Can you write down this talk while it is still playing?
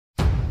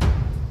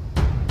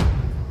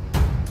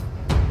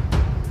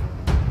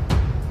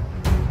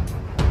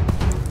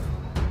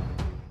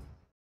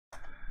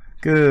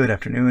Good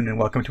afternoon and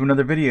welcome to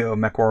another video of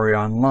Mech Warrior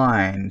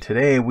Online.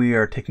 Today we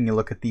are taking a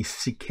look at the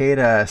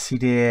Cicada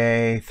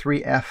FTW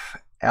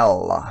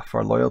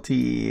for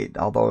loyalty,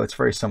 although it's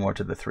very similar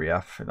to the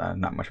 3F,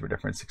 not much of a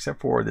difference except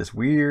for this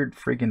weird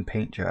friggin'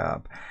 paint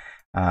job.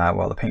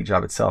 Well, the paint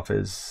job itself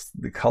is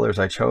the colors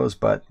I chose,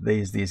 but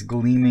these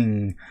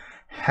gleaming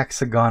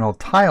hexagonal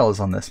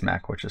tiles on this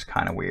mech, which is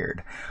kind of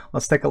weird.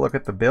 Let's take a look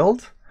at the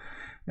build.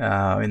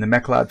 In the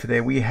mech lab today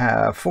we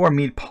have 4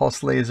 meat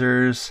pulse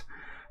lasers,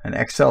 an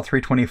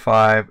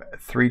XL325,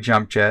 3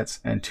 jump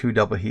jets, and 2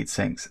 double heat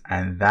sinks,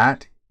 and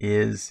that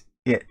is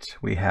it.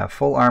 We have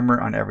full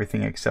armor on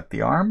everything except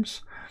the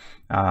arms.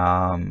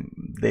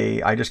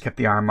 I just kept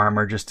the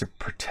armor just to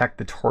protect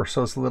the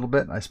torsos a little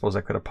bit. I suppose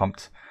I could have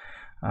pumped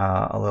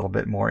a little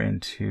bit more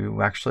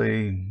into,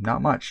 actually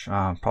not much.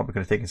 Probably could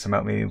have taken some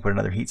out, maybe put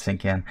another heat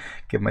sink in,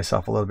 give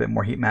myself a little bit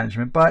more heat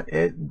management, but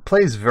it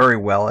plays very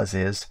well as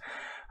is,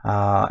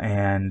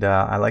 and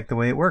I like the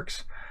way it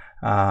works.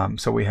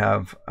 So we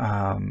have,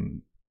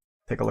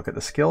 take a look at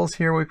the skills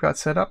here we've got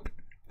set up.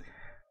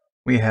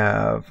 We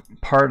have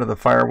part of the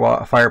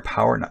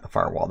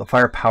the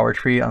firepower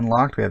tree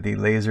unlocked. We have the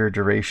laser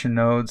duration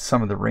nodes,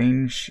 some of the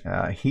range,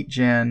 heat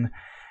gen,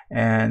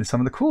 and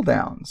some of the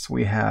cooldowns.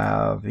 We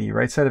have the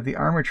right side of the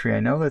armor tree. I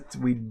know that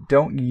we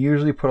don't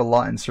usually put a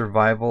lot in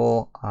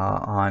survival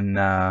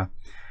on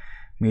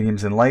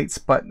mediums and lights,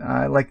 but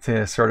I like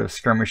to sort of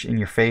skirmish in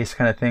your face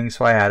kind of thing,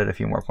 so I added a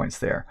few more points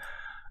there.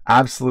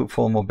 Absolute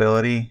full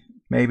mobility,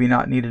 maybe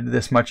not needed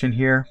this much in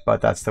here, but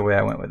that's the way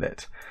I went with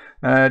it.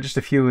 Just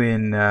a few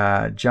in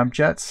jump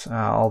jets,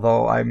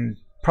 although I'm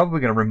probably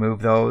going to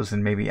remove those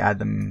and maybe add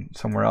them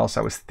somewhere else.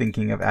 I was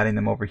thinking of adding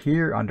them over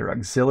here under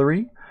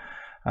auxiliary.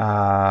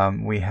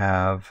 We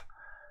have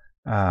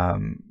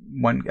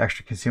 1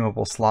 extra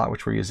consumable slot,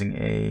 which we're using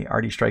a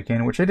RD strike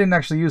in, which I didn't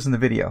actually use in the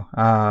video.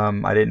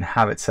 I didn't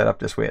have it set up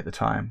this way at the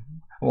time.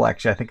 Well,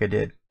 actually, I think I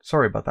did.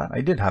 Sorry about that.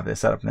 I did have this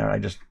set up there. I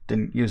just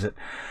didn't use it.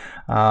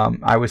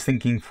 I was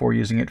thinking for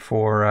using it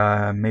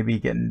for maybe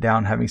getting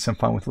down, having some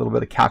fun with a little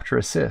bit of capture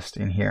assist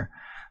in here.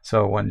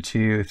 So 1,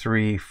 2,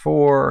 3,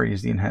 4.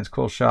 Use the enhanced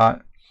cool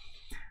shot.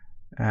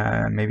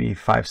 Maybe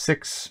 5,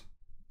 6.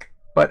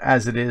 But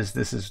as it is,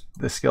 this is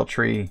the skill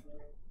tree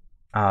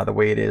the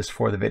way it is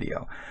for the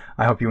video.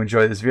 I hope you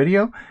enjoy this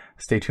video.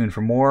 Stay tuned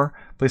for more.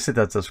 Please hit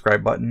that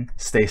subscribe button.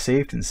 Stay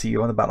safe and see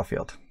you on the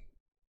battlefield.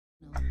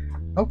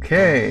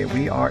 Okay,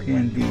 we are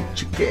in the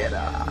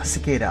Cicada.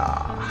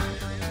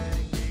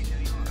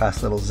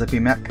 Fast little zippy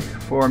mech,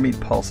 4 meat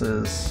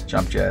pulses,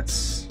 jump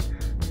jets,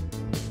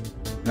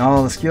 and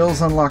all the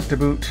skills unlocked to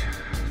boot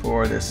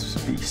for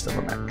this beast of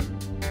a mech.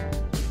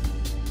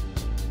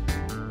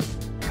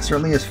 It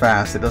certainly is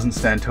fast. It doesn't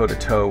stand toe to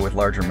toe with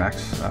larger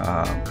mechs,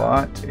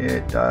 but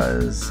it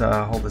does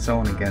hold its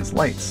own against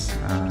lights,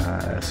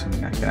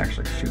 assuming I can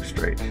actually shoot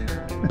straight.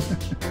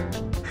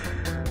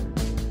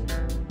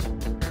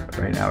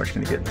 Right now we're just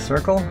going to get in the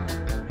circle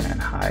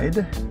and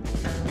hide.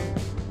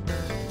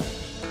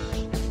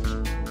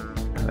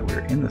 Now that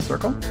we're in the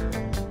circle,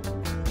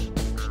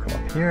 come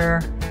up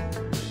here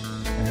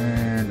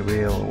and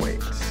we'll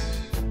wait.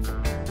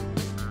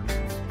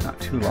 Not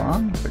too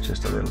long, but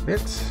just a little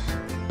bit.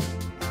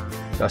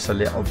 Just a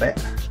little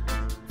bit.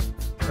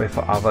 Wait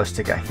for others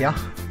to get here.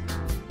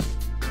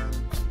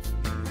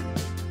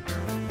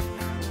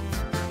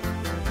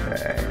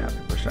 Okay, now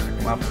people are starting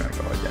to come up. We're going to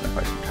go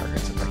identify some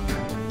targets if I can.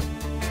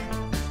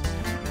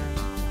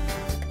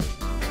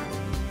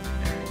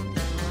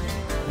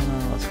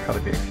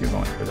 Probably be a few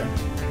going for them.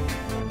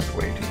 It's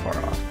way too far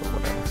off, but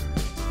whatever.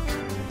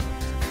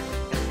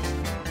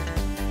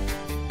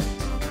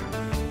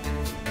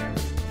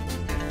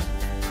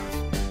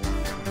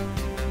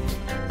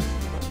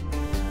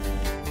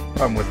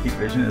 Problem with heat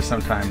vision is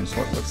sometimes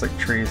what looks like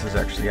trees is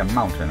actually a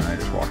mountain, and I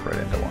just walk right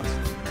into one.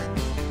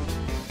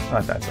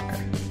 But that's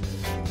okay.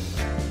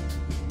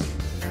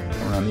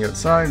 Come around the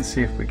outside and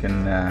see if we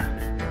can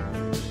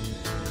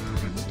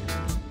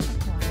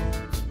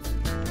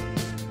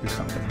do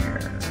something here.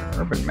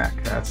 Urban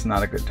mech, that's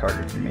not a good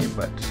target for me,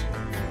 but...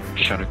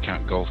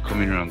 Shadowcat Golf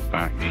coming around the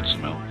back, needs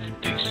some help,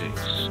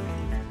 D6.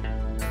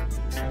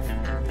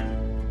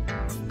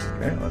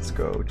 Okay, let's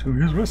go to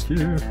his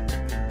rescue.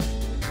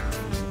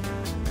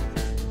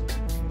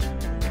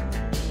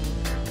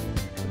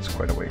 It's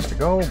quite a ways to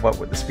go, but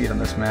with the speed on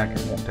this mech,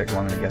 it won't take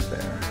long to get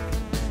there.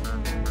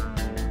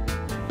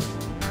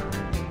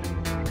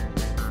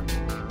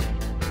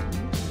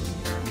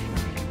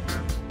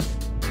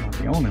 Not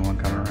the only one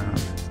coming around.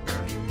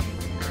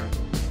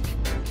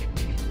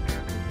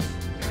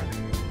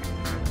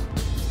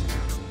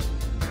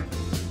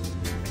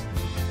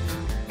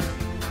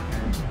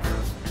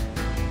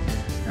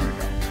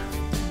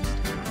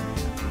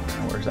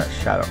 Where's that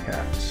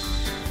Shadowcat?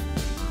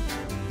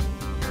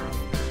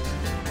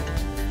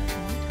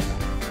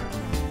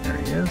 There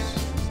he is.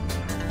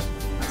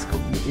 Let's go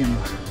get him.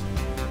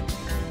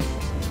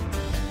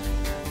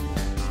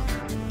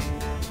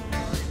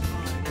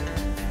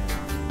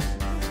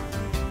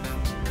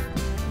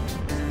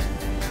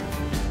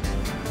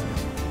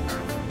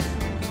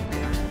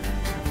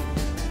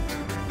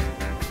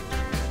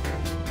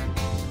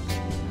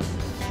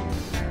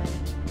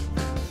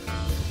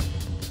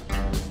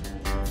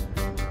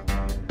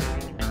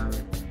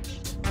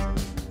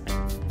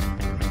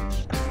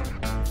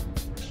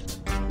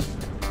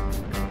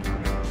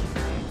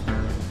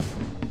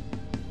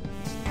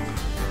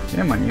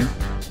 Shame on you.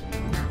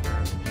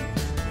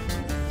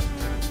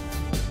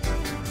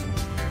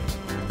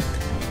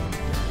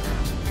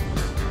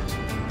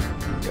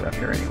 Get up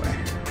here anyway.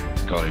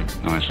 Got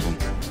it. Nice one.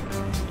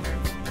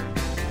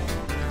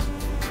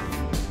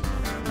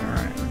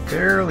 Alright,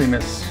 barely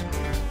miss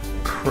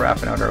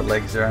crapping out our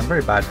legs there. I'm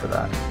very bad for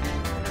that.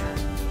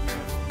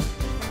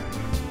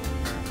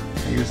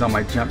 I use all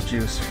my jump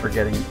juice for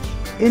getting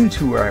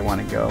into where I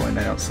want to go, and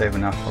I don't save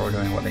enough for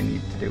doing what I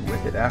need to do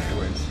with it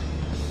afterwards.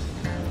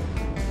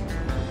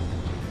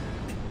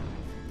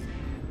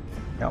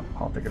 Yep,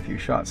 I'll take a few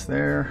shots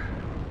there.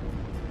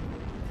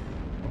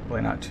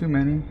 Hopefully not too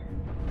many.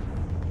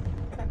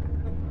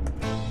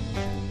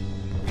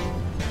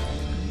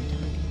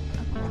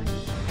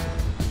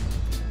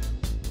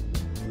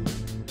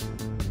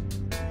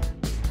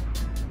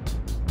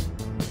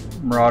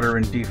 Marauder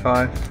in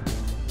D5.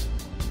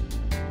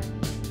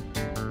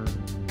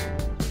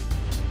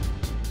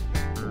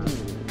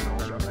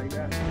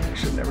 I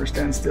should never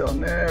stand still.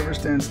 Never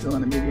stand still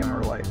in a medium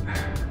or light.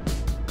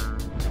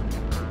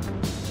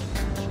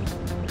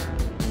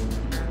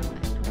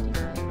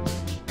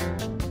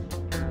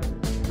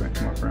 Going to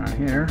come up around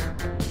here.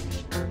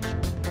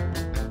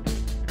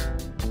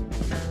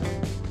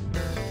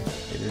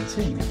 They didn't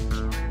see me.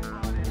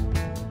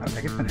 I think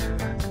I can finish it.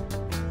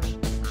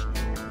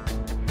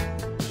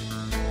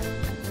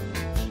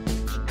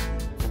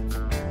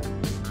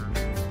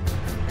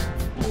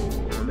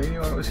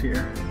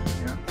 Here.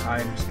 Yeah, I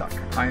am stuck.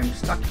 I am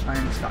stuck. I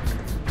am stuck.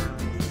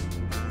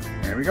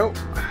 There we go.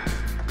 That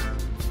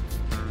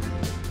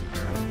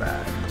was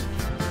bad.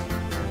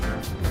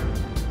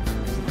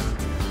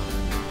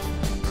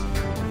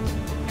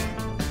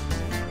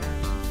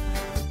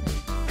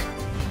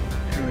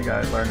 Really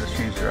gotta learn to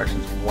change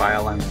directions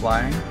while I'm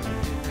flying.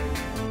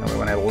 That way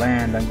when I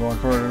land, I'm going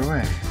further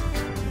away.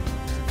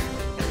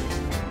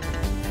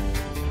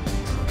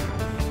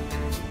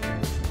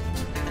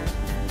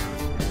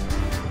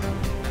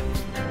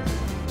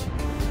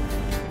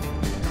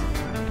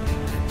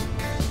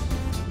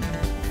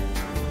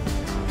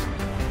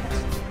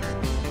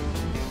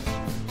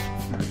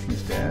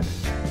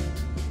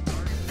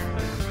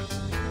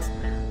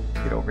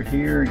 Get over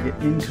here, get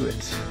into it.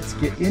 Let's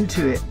get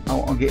into it.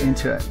 I'll get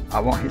into it. I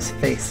want his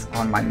face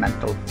on my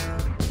mantle.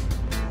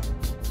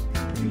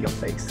 Give me your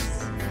face.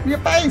 Give me your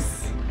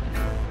face!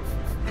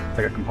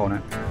 Take a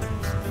component.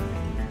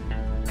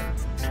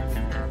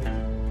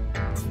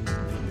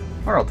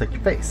 Or I'll take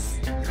your face.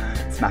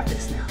 It's my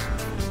face now.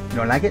 You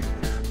don't like it?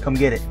 Come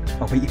get it.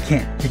 Oh, but you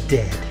can't. You're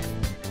dead.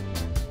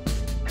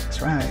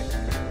 That's right.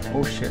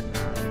 Oh shit.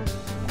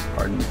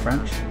 Pardon the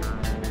French.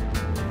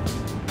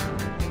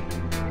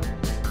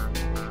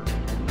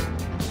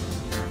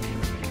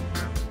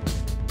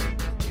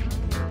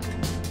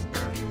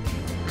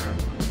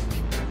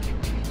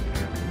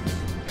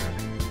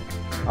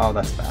 Oh,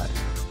 that's bad.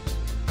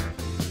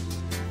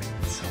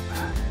 It's so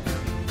bad.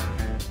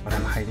 But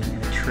I'm hiding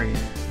in a tree.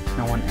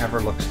 No one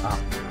ever looks up.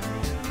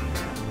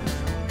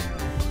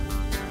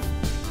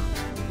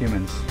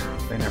 Humans,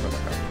 they never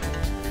look up.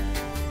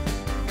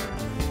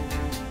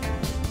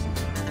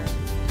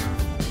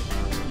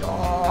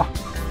 Oh!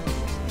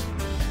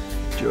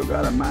 Joe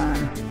got a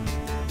mine.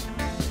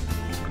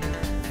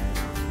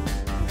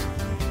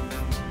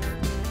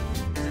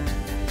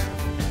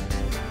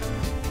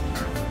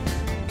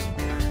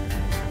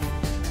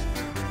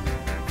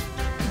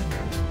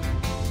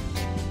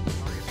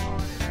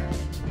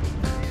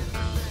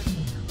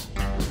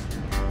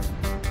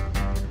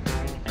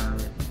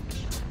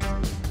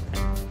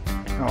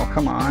 Oh,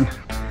 come on.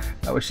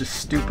 That was just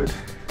stupid.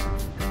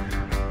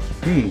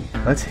 Hey,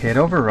 let's hit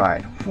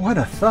override. What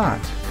a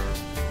thought.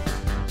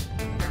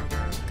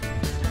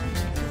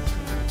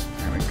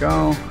 There we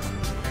go.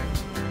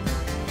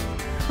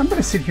 I'm going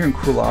to sit here and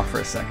cool off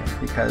for a second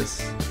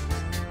because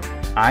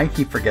I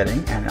keep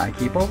forgetting and I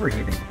keep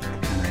overheating.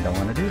 And I don't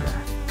want to do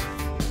that.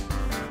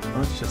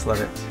 Let's just let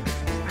it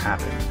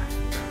happen.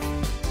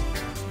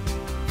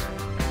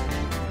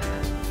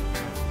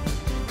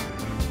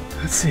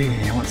 Let's see,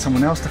 I want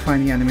someone else to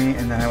find the enemy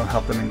and then I will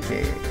help them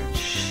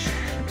engage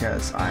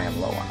because I am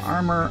low on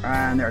armor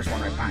and there's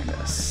one right behind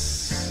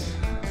us.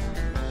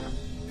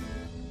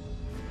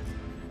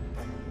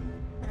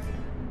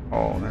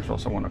 Oh, there's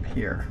also one up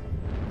here.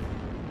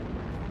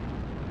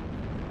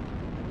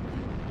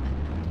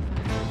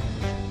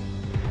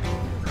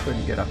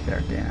 Couldn't get up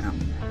there, damn.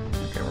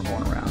 Okay, we're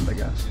going around, I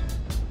guess.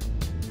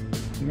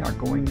 We are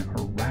going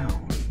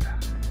around.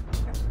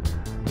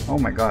 Oh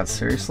my god,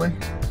 seriously?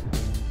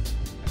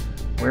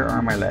 Where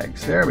are my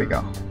legs? There we go.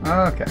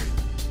 Okay.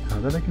 Now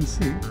that I can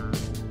see.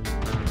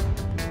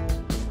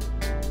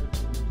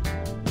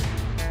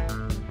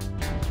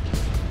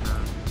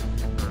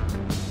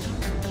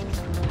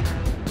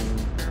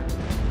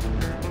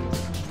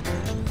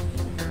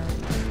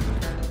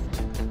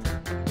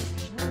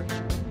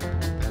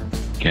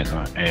 Get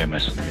that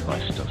AMS on your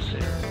life stuff,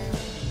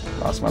 see.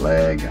 Lost my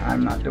leg.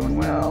 I'm not doing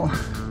well.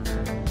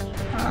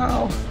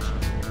 Ow.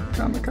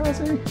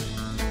 Kamikaze.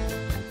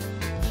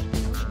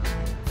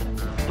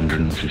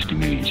 150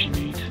 meters you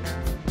need.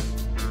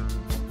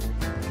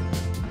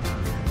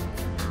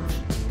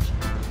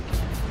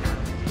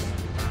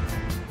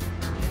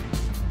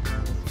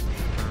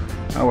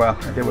 Oh well,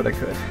 I did what I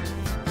could.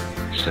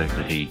 Save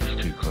the heat,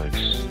 it's too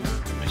close.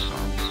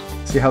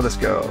 Missiles. See how this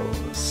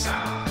goes.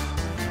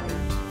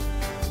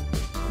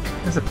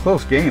 It was a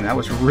close game. That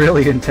was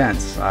really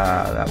intense.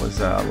 That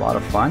was a lot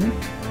of fun.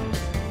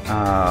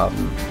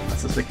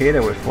 That's a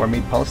Cicada with 4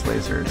 meat pulse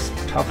lasers.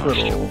 Tough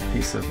little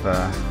piece of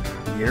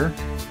gear.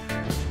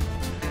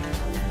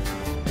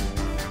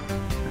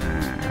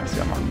 See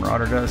how my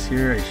Marauder does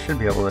here. He should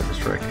be able to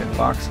destroy a kit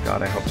box.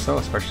 God, I hope so,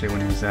 especially when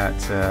he's at,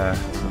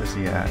 what is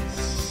he at?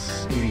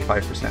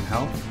 85%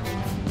 health.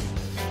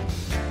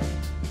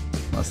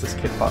 Unless this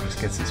kit box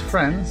gets his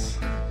friends.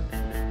 I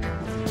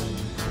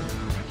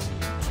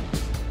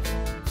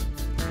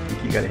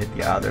think you gotta hit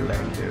the other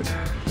leg, dude.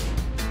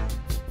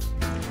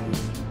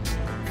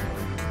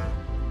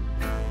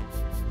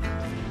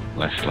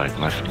 Left leg,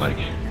 left leg.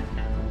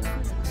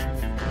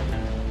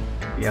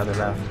 The other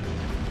left.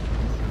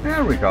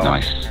 There we go.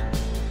 Nice.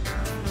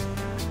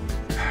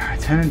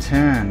 10 and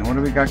 10. What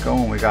do we got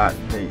going? We got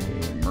the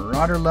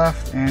Marauder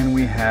left, and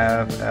we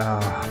have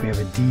a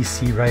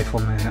DC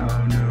rifleman.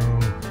 Oh no.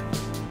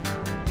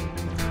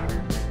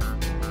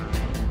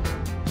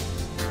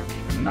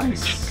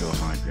 Nice. Just go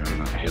hide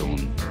behind that hill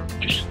and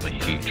just let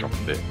your heat drop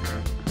a bit.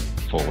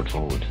 Forward,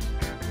 forward.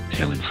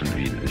 Hill in front of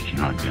you that you can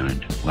hide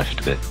behind. Left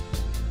a bit.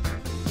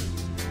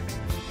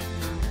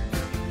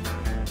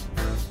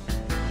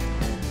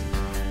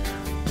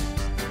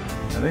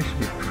 Now they should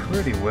be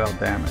pretty well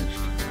damaged.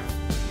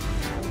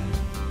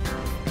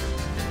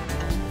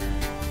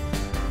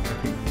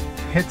 If he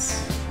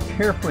hits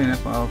carefully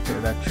enough, well, okay,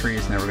 that tree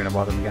is never going to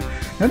bother him again.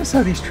 Notice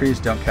how these trees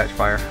don't catch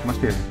fire. It must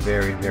be a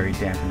very, very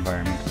damp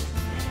environment.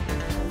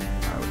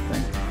 I would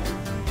think.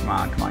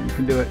 Come on, you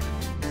can do it.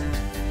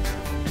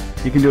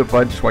 You can do it,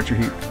 bud. Just watch your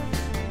heat.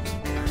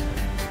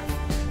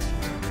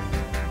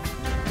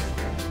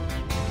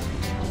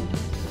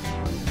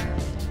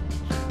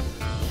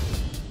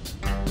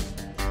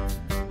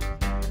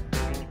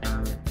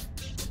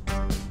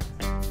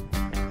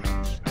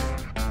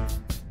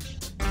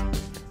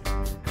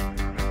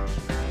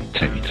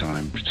 Take your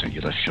time, protect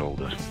your left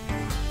shoulder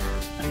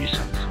and your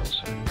sense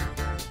also.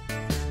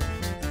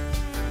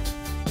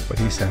 What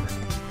he said.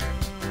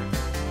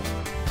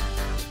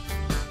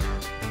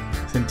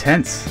 It's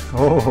intense.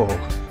 Oh,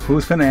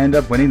 who's going to end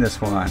up winning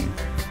this one?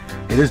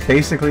 It is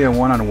basically a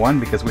one-on-one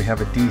because we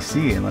have a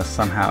DC, unless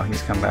somehow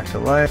he's come back to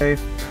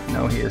life.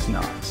 No, he is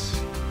not.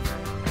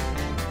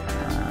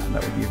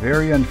 That would be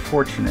very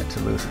unfortunate to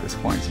lose at this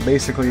point. So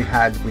basically,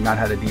 had we not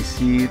had a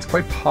DC, it's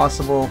quite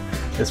possible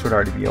this would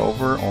already be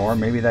over, or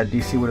maybe that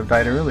DC would have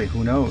died early.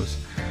 Who knows?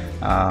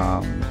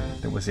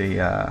 There was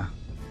a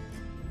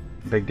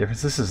big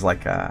difference. This is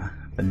like the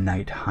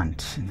night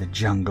hunt in the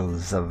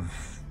jungles of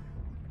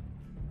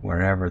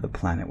wherever the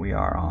planet we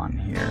are on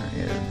here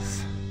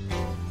is.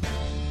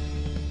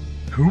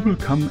 Who will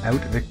come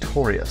out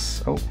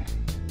victorious? Oh.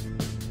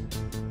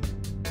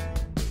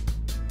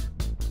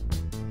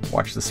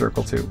 Watch the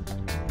circle too.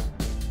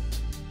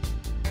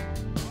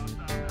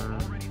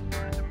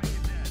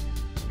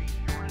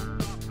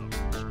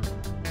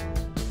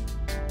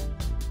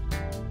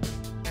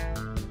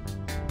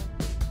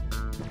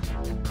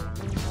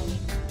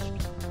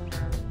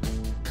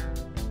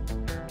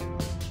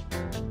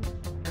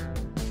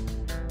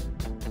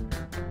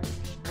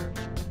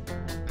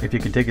 If you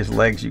can take his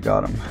legs, you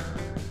got him.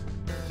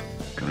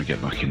 Gonna get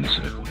back in the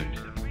circle, dude.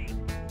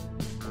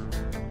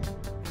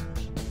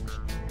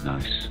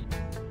 Nice.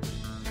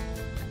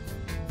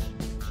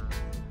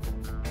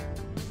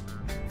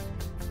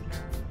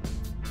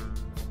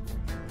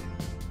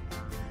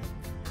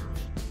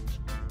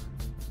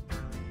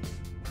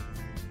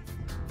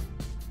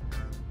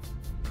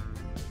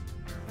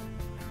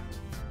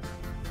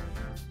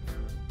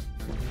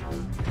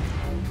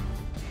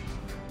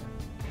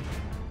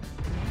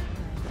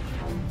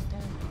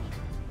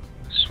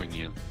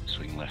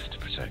 Swing left to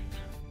protect.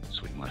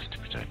 Swing left to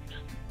protect.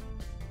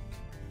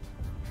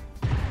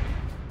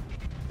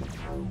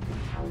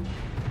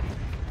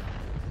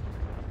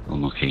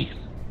 Unlucky.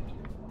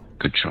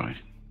 Good try.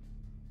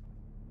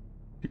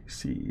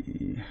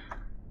 DC.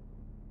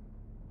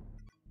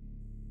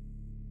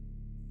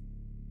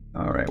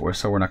 Alright,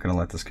 so we're not going to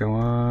let this go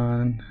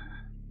on.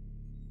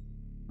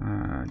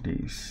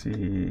 DC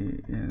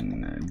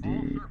in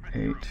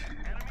D8.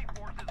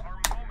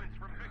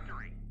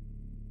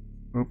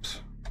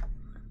 Oops.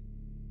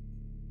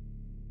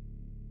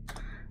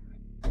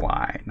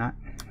 Why not?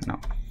 No.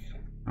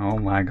 Oh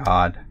my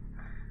god.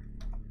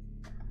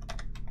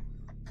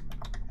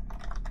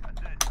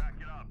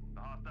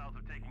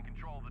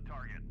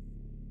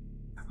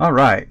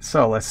 Alright,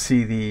 so let's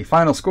see the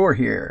final score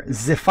here.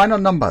 The final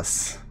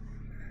numbers.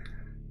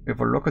 We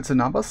will look at the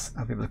numbers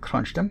and we will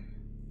crunch them.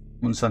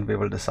 And then we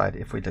will decide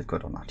if we did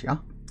good or not, yeah?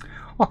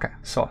 Okay,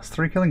 so it's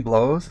 3 killing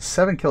blows,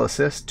 7 kill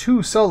assists,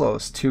 2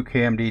 solos, 2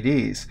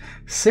 KMDDs,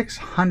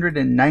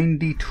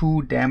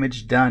 692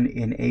 damage done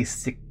in a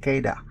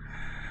Cicada.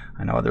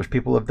 I know other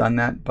people have done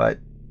that, but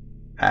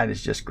that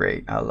is just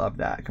great. I love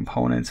that.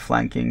 Components,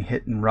 flanking,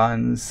 hit and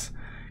runs.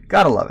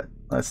 Gotta love it.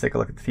 Let's take a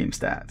look at the theme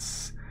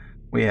stats.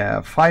 We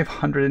have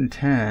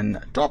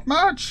 510 top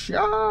match,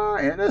 yeah,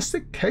 in a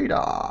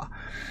Cicada.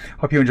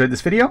 Hope you enjoyed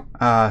this video.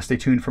 Stay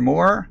tuned for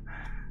more.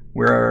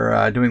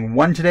 We're doing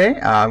one today.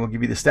 We'll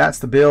give you the stats,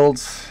 the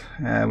builds,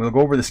 and we'll go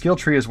over the skill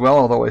tree as well,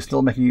 although I'm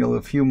still making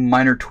a few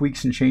minor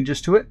tweaks and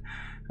changes to it.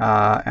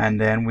 And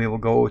then we will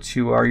go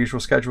to our usual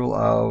schedule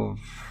of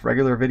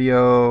regular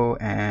video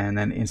and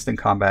then instant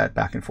combat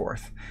back and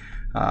forth.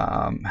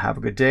 Have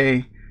a good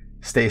day.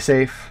 Stay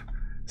safe.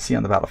 See you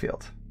on the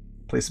battlefield.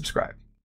 Please subscribe.